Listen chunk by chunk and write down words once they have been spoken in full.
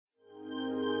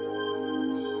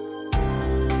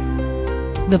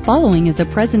The following is a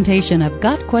presentation of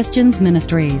Got Questions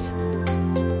Ministries.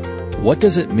 What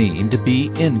does it mean to be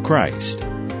in Christ?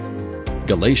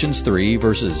 Galatians 3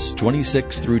 verses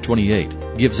 26 through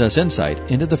 28 gives us insight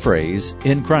into the phrase,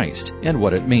 in Christ, and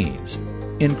what it means.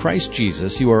 In Christ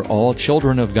Jesus you are all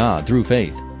children of God through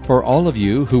faith. For all of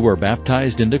you who were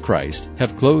baptized into Christ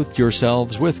have clothed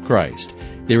yourselves with Christ.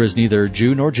 There is neither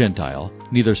Jew nor Gentile,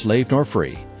 neither slave nor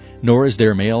free, nor is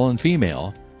there male and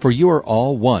female, for you are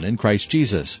all one in Christ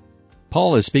Jesus.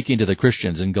 Paul is speaking to the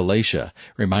Christians in Galatia,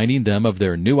 reminding them of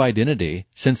their new identity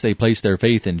since they placed their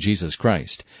faith in Jesus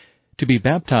Christ. To be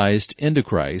baptized into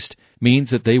Christ means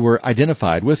that they were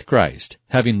identified with Christ,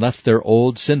 having left their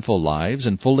old sinful lives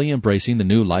and fully embracing the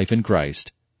new life in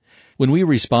Christ. When we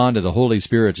respond to the Holy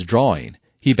Spirit's drawing,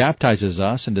 He baptizes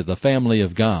us into the family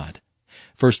of God.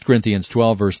 1 Corinthians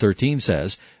 12 verse 13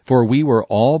 says, For we were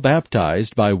all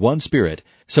baptized by one Spirit,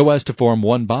 so as to form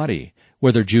one body,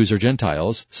 whether Jews or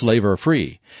Gentiles, slave or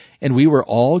free, and we were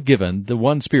all given the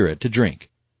one Spirit to drink.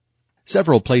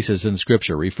 Several places in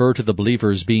Scripture refer to the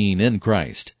believers being in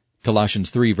Christ. Colossians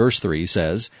 3 verse 3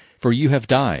 says, For you have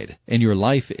died, and your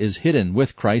life is hidden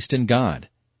with Christ in God.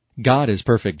 God is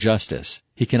perfect justice.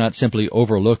 He cannot simply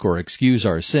overlook or excuse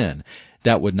our sin.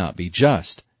 That would not be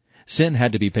just. Sin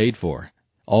had to be paid for.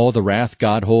 All the wrath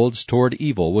God holds toward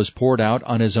evil was poured out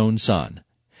on His own Son.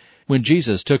 When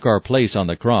Jesus took our place on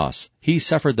the cross, He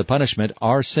suffered the punishment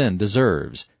our sin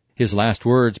deserves. His last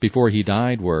words before He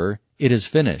died were, It is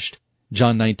finished.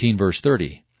 John 19 verse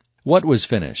 30. What was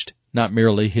finished? Not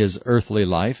merely His earthly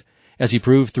life. As He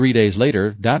proved 3 days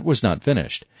later, that was not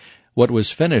finished. What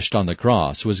was finished on the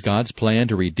cross was God's plan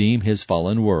to redeem His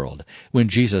fallen world. When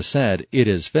Jesus said, It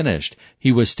is finished,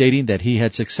 He was stating that He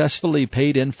had successfully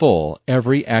paid in full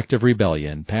every act of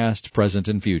rebellion, past, present,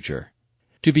 and future.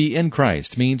 To be in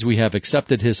Christ means we have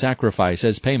accepted His sacrifice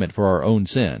as payment for our own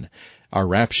sin. Our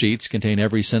rap sheets contain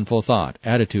every sinful thought,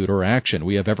 attitude, or action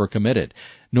we have ever committed.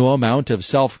 No amount of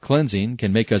self-cleansing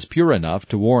can make us pure enough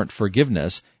to warrant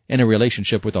forgiveness and a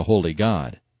relationship with a holy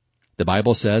God. The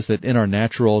Bible says that in our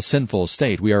natural, sinful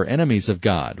state we are enemies of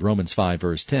God, Romans 5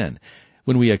 verse 10.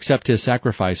 When we accept His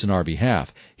sacrifice in our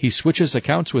behalf, He switches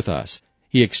accounts with us.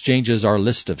 He exchanges our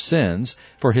list of sins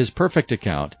for His perfect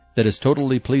account that is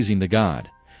totally pleasing to God.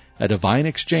 A divine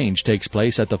exchange takes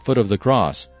place at the foot of the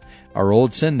cross, our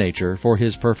old sin nature for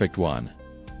His perfect one.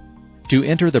 To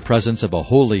enter the presence of a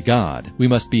holy God, we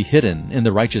must be hidden in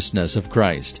the righteousness of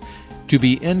Christ. To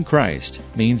be in Christ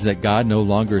means that God no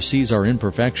longer sees our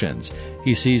imperfections.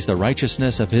 He sees the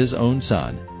righteousness of His own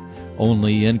Son.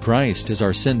 Only in Christ is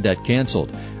our sin debt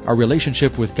canceled, our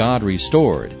relationship with God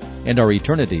restored, and our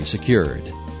eternity secured.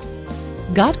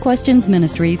 Got Questions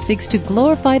Ministry seeks to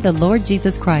glorify the Lord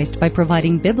Jesus Christ by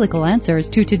providing biblical answers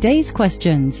to today's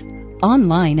questions.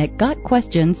 Online at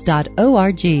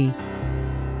GotQuestions.org.